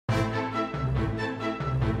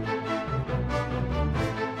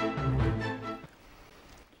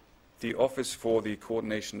The Office for the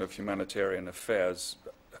Coordination of Humanitarian Affairs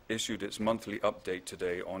issued its monthly update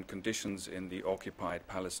today on conditions in the occupied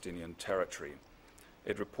Palestinian territory.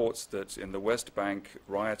 It reports that in the West Bank,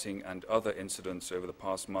 rioting and other incidents over the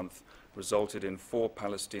past month resulted in 4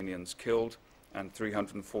 Palestinians killed and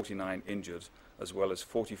 349 injured, as well as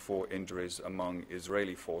 44 injuries among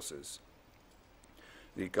Israeli forces.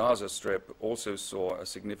 The Gaza Strip also saw a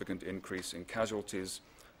significant increase in casualties,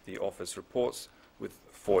 the office reports, with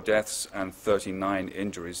 4 deaths and 39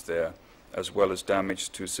 injuries there, as well as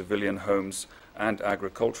damage to civilian homes and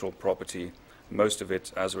agricultural property, most of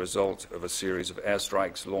it as a result of a series of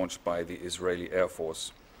airstrikes launched by the Israeli Air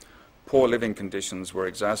Force. Poor living conditions were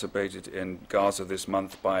exacerbated in Gaza this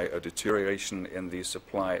month by a deterioration in the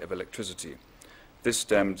supply of electricity. This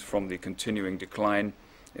stemmed from the continuing decline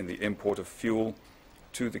in the import of fuel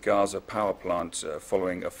to the Gaza power plant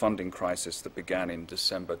following a funding crisis that began in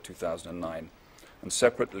December 2009. And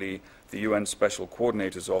separately, the UN Special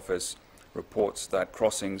Coordinator's Office reports that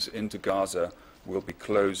crossings into Gaza will be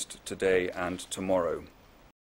closed today and tomorrow.